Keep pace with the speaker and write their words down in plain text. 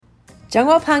中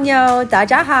国朋友大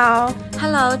家好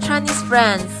Hello Chinese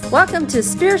friends, Welcome to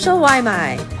Spiritual 外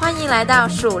卖欢迎来到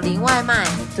属灵外卖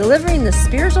Delivering the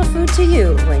spiritual food to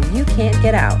you when you can't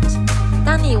get out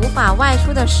当你无法外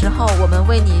出的时候，我们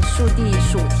为你速递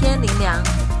属天灵粮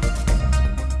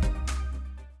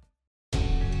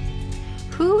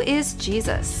Who is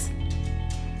Jesus?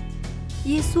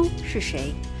 耶稣是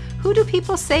谁？ Who do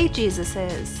people say Jesus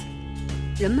is?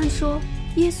 人们说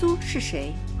耶稣是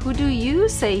谁？ Who do you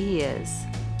say he is?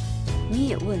 你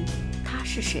也问他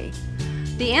是谁？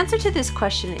 The answer to this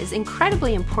question is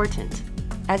incredibly important,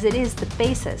 as it is the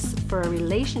basis for a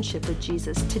relationship with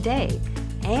Jesus today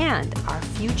and our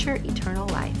future eternal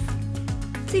life.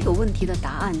 这个问题的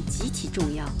答案极其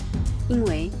重要，因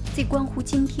为这关乎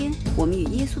今天我们与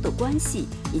耶稣的关系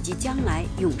以及将来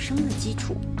永生的基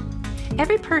础。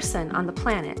Every person on the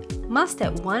planet must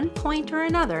at one point or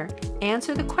another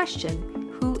answer the question,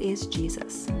 Who is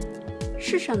Jesus?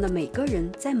 世上的每个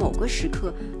人在某个时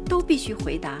刻都必须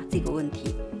回答这个问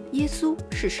题：耶稣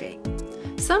是谁？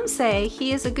 Some say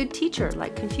he is a good teacher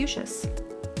like Confucius.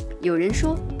 有人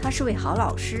说他是位好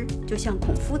老师，就像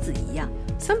孔夫子一样。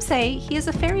 Some say he is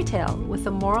a fairy tale with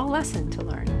a moral lesson to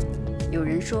learn. 有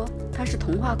人说他是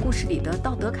童话故事里的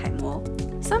道德楷模。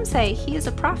 Some say he is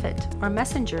a prophet or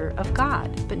messenger of God,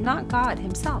 but not God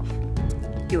himself.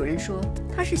 有人说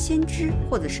他是先知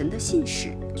或者神的信使，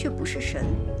却不是神。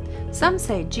 Some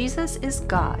say Jesus is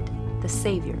God, the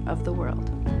Savior of the world.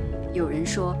 有人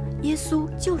说耶稣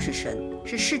就是神，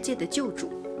是世界的救主。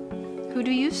 Who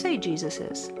do you say Jesus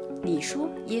is? 你说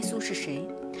耶稣是谁？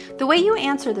 The way you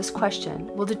answer this question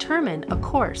will determine a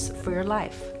course for your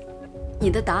life. 你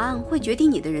的答案会决定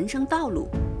你的人生道路。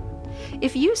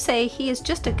 If you say he is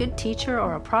just a good teacher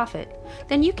or a prophet,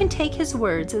 then you can take his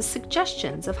words as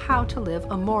suggestions of how to live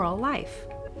a moral life.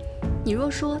 你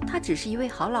若说他只是一位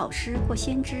好老师或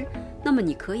先知，那么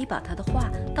你可以把他的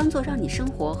话当作让你生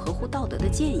活合乎道德的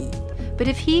建议。 But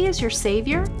if he is your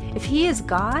Savior, if he is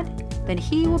God, then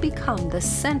he will become the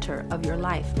center of your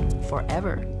life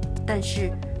forever. 但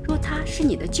是若他是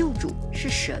你的救主，是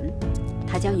神，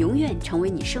他将永远成为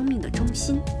你生命的中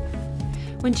心。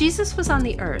 When Jesus was on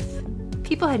the earth,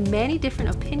 people had many different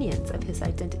opinions of his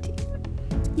identity.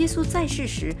 耶稣在世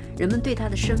时，人们对他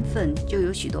的身份就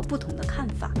有许多不同的看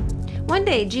法。 One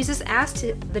day, Jesus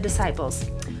asked the disciples,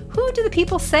 Who do the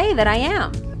people say that I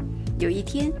am? 有一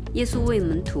天，耶稣问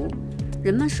门徒：“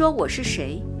人们说我是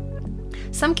谁？”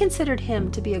 Some considered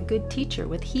him to be a good teacher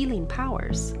with healing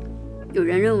powers. 有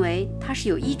人认为他是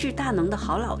有医治大能的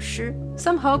好老师，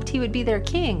 Some hoped he would be their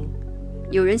king.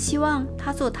 有人希望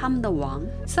他做他们的王，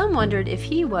 Some wondered if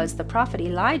he was the prophet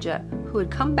Elijah who had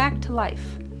come back to life.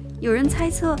 有人猜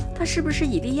测他是不是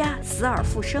以利亚死而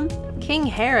复生。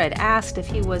 King Herod asked if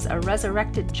he was a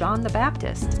resurrected John the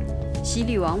Baptist. 希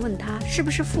律王问他是不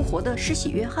是复活的施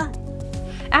洗约翰。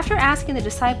 After asking the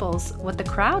disciples what the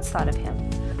crowds thought of him,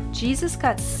 Jesus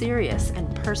got serious and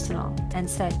personal and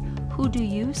said, Who do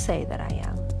you say that I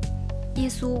am? 耶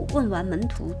稣问完门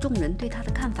徒众人对他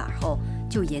的看法后，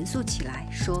就严肃起来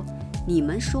说：“你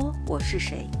们说我是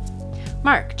谁？”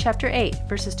 Mark chapter 8,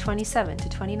 verses 27 to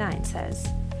 29 says,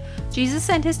 Jesus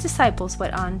and his disciples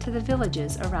went on to the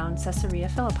villages around Caesarea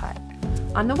Philippi.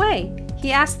 On the way,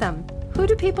 he asked them, Who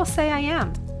do people say I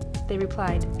am? They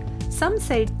replied, Some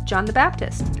say John the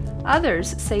Baptist,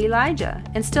 others say Elijah,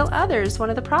 and still others one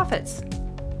of the prophets.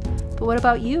 But what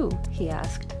about you? He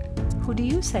asked. Who do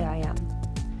you say I am?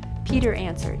 Peter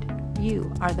answered,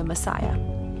 You are the Messiah.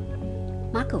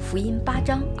 马可福音8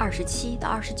章27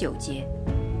到29节，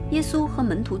耶稣和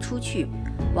门徒出去，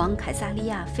往凯撒利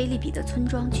亚腓立比的村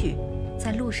庄去，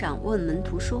在路上问门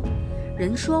徒说：“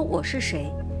人说我是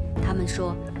谁？”他们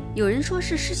说：“有人说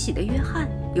是施洗的约翰，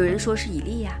有人说是以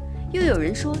利亚，又有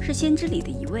人说是先知里的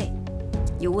一位。”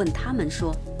又问他们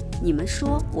说：“你们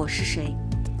说我是谁？”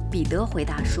彼得回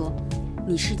答说：“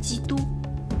你是基督。”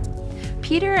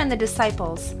 Peter and the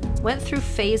disciples went through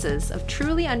phases of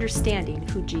truly understanding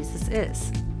who Jesus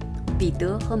is. 彼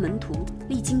得和门徒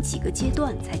历经几个阶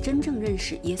段，才真正认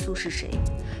识耶稣是谁。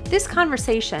This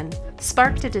conversation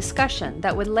sparked a discussion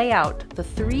that would lay out the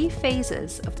 3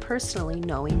 phases of personally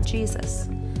knowing Jesus.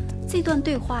 这段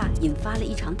对话引发了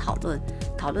一场讨论，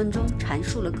讨论中阐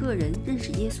述了个人认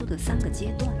识耶稣的3个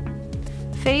阶段。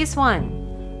Phase 1.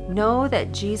 Know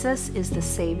that Jesus is the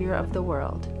Savior of the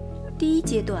world. 第一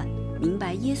阶段，明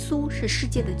白耶稣是世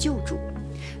界的救主。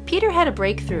 Peter had a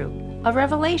breakthrough, a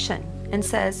revelation, and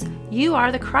says, You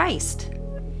are the Christ.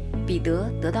 彼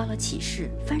得得到了启示，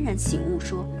幡然醒悟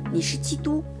说：“你是基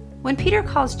督。” When Peter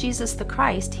calls Jesus the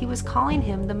Christ, he was calling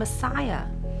him the Messiah.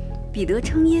 彼得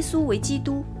称耶稣为基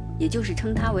督，也就是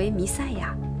称他为弥赛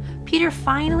亚。Peter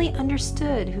finally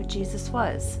understood who Jesus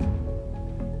was.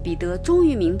 彼得终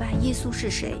于明白耶稣是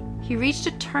谁， He reached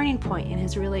a turning point in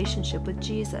his relationship with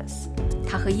Jesus.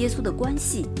 他和耶稣的关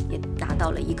系也达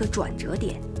到了一个转折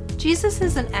点。 Jesus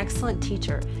is an excellent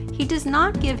teacher. He does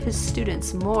not give his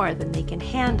students more than they can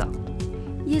handle.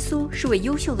 耶稣是位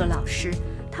优秀的老师，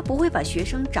他不会把学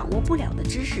生掌握不了的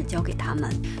知识教给他们。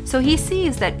 So he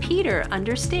sees that Peter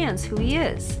understands who he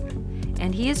is,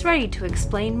 and he is ready to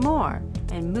explain more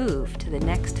and move to the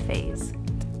next phase.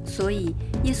 所以，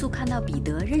耶稣看到彼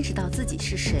得认识到自己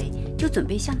是谁，就准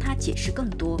备向他解释更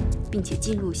多，并且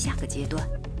进入下个阶段。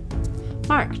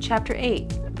 Mark chapter 8,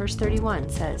 verse 31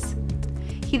 says,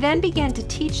 He then began to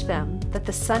teach them that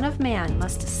the Son of Man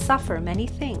must suffer many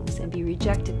things and be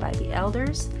rejected by the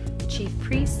elders, the chief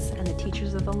priests, and the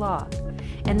teachers of the law,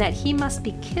 and that he must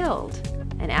be killed,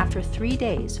 and after 3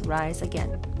 days rise again.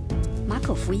 马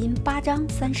可福音8章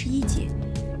31节，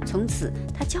从此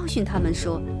他教训他们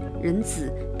说，人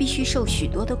子必须受许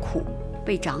多的苦，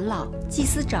被长老、祭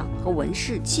司长和文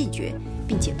士弃绝，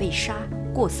并且被杀，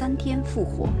过3天复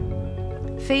活。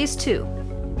 Phase 2.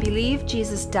 Believe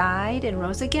Jesus died and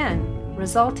rose again,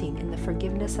 resulting in the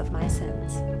forgiveness of my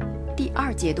sins. 第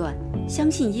二阶段，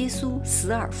相信耶稣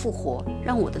死而复活，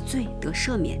让我的罪得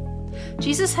赦免。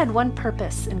 Jesus had one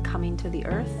purpose in coming to the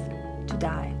earth, to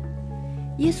die.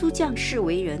 耶稣降世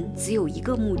为人只有一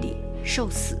个目的，受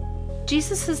死。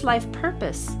 Jesus' life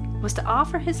purpose was to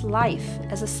offer his life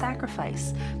as a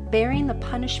sacrifice, bearing the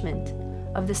punishment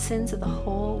of the sins of the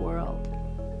whole world.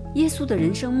 耶稣的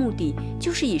人生目的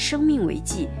就是以生命为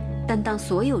祭，担当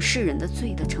所有世人的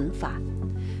罪的惩罚。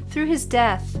 Through his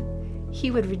death,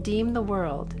 he would redeem the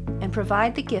world and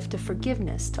provide the gift of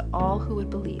forgiveness to all who would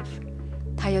believe.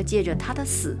 他要借着他的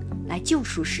死来救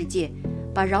赎世界，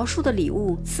把饶恕的礼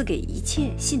物赐给一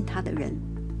切信他的人。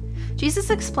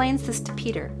 Jesus explains this to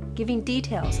Peter, giving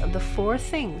details of the 4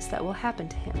 things that will happen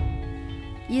to him.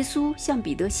 耶稣向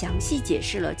彼得详细解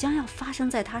释了将要发生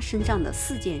在他身上的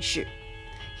4件事。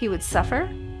 He would suffer,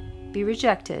 be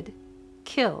rejected,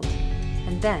 killed,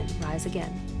 and then rise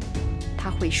again. 他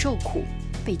会受苦，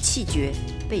被弃绝，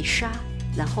被杀，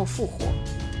然后复活。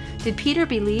 Did Peter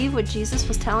believe what Jesus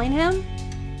was telling him?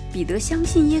 彼得相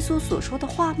信耶稣所说的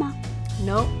话吗？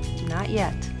 No, not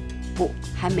yet. 不，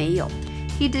还没有。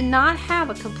 He did not have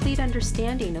a complete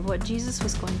understanding of what Jesus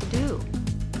was going to do.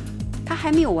 他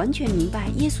还没有完全明白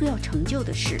耶稣要成就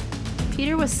的事。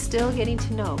 Peter was still getting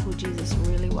to know who Jesus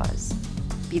really was.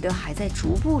 彼得还在逐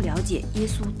步了解耶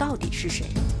稣到底是谁。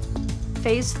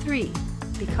 Phase 3,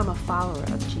 become a follower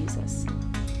of Jesus.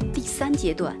 第3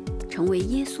阶段，成为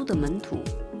耶稣的门徒。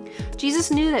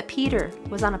 Jesus knew that Peter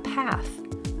was on a path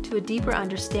to a deeper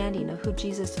understanding of who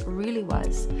Jesus really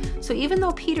was. So even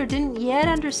though Peter didn't yet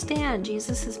understand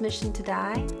Jesus' mission to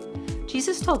die,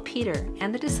 Jesus told Peter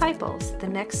and the disciples the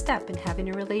next step in having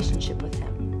a relationship with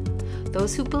him.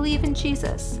 Those who believe in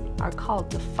Jesus are called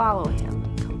to follow him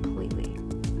completely.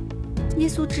 耶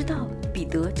稣知道彼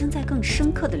得正在更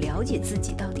深刻地了解自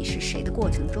己到底是谁的过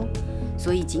程中，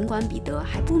所以尽管彼得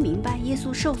还不明白耶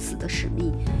稣受死的使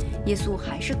命，耶稣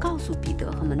还是告诉彼得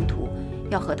和门徒，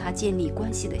要和他建立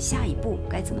关系的下一步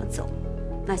该怎么走。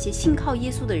那些信靠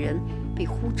耶稣的人被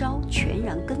呼召全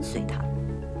然跟随他。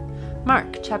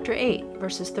Mark chapter 8,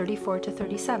 verses 34 to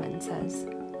 37 says,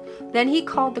 Then he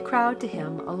called the crowd to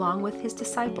him along with his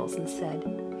disciples and said,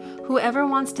 Whoever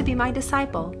wants to be my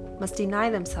disciple must deny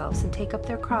themselves and take up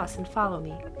their cross and follow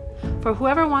me. For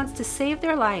whoever wants to save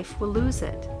their life will lose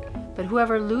it, but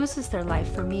whoever loses their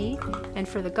life for me and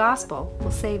for the gospel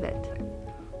will save it.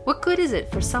 What good is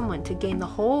it for someone to gain the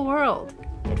whole world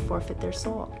yet forfeit their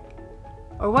soul?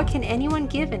 Or what can anyone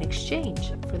give in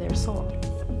exchange for their soul?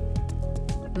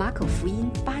 马可福音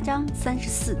8章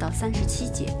34到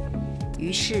37节，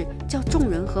于是叫众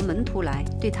人和门徒来，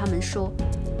对他们说：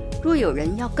若有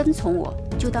人要跟从我，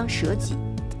就当舍己，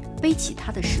背起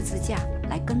他的十字架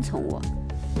来跟从我。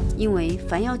因为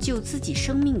凡要救自己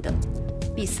生命的，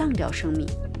必丧掉生命；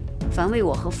凡为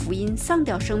我和福音丧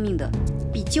掉生命的，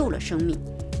必救了生命。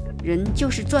人就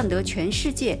是赚得全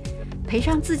世界，赔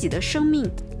上自己的生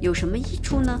命，有什么益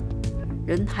处呢？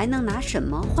人还能拿什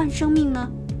么换生命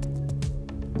呢？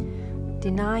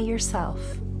 Deny yourself.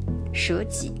 舍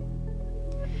己。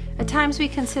 At times we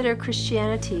consider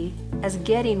Christianity as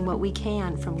getting what we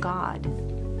can from God.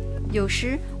 有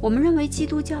时我们认为基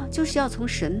督教就是要从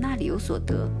神那里有所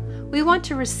得。 We want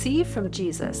to receive from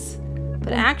Jesus,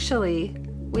 but actually,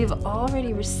 we've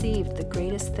already received the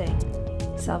greatest thing,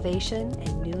 salvation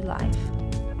and new life.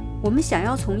 我们想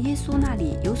要从耶稣那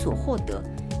里有所获得，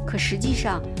可实际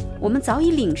上我们早已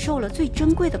领受了最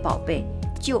珍贵的宝贝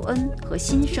——救恩和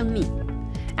新生命。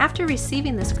 After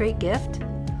receiving this great gift,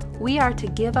 we are to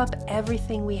give up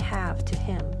everything we have to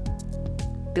Him.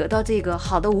 得到这个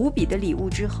好得无比的礼物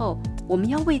之后，我们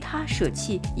要为他舍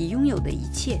弃已拥有的一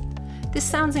切。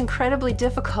This sounds incredibly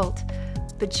difficult,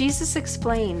 but Jesus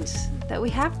explained that we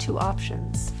have two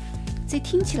options. 这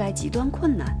听起来极端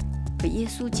困难，可耶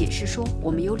稣解释说，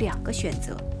我们有2个选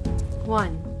择。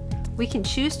One, we can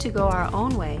choose to go our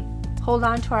own way, hold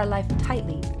on to our life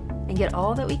tightly, and get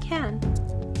all that we can.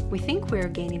 We think we are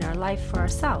gaining our life for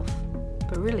ourselves,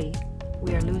 but really,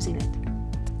 we are losing it.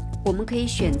 我们可以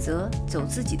选择走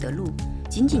自己的路，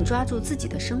紧紧抓住自己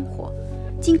的生活，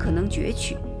尽可能攫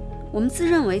取。我们自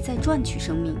认为在赚取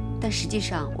生命，但实际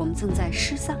上我们正在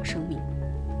失丧生命。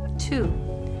Two,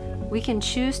 we can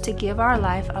choose to give our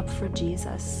life up for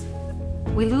Jesus.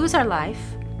 We lose our life,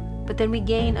 but then we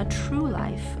gain a true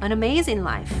life, an amazing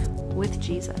life with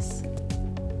Jesus.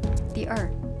 第二，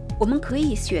我们可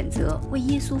以选择为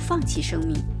耶稣放弃生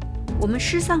命，我们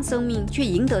失丧生命，却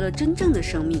赢得了真正的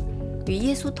生命，与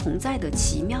耶稣同在的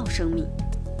奇妙生命。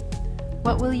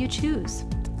What will you choose?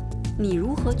 你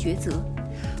如何抉择？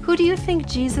 Who do you think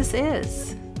Jesus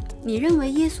is? 你认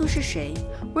为耶稣是谁？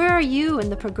 Where are you in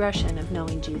the progression of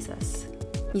knowing Jesus?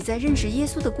 你在认识耶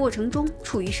稣的过程中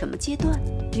处于什么阶段？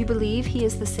 Do you believe He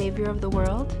is the Savior of the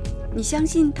world? 你相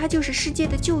信他就是世界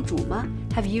的救主吗？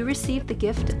 Have you received the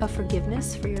gift of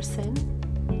forgiveness for your sin?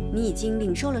 你已经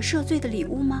领受了赦罪的礼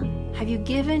物吗？ Have you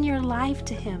given your life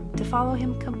to Him to follow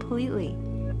Him completely?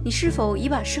 你是否已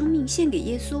把生命献给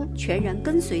耶稣，全然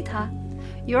跟随他？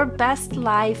 Your best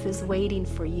life is waiting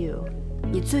for you.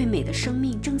 你最美的生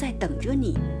命正在等着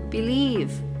你。 Believe,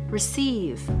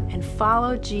 receive, and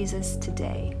follow Jesus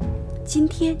today. 今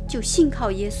天就信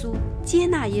靠耶稣，接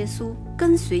纳耶稣，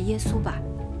跟随耶稣吧。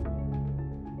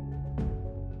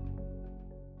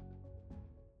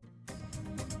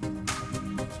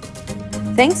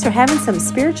Thanks for having some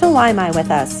spiritual Limai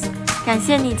with us. 感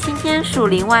谢你今天属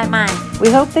灵外卖， We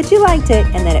hope that you liked it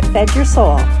and that it fed your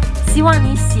soul. 希望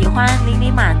你喜欢，灵里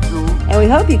满足， And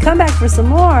we hope you come back for some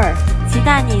more. 期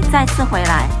待你再次回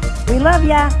来。 We love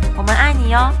ya. 我们爱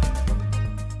你哟。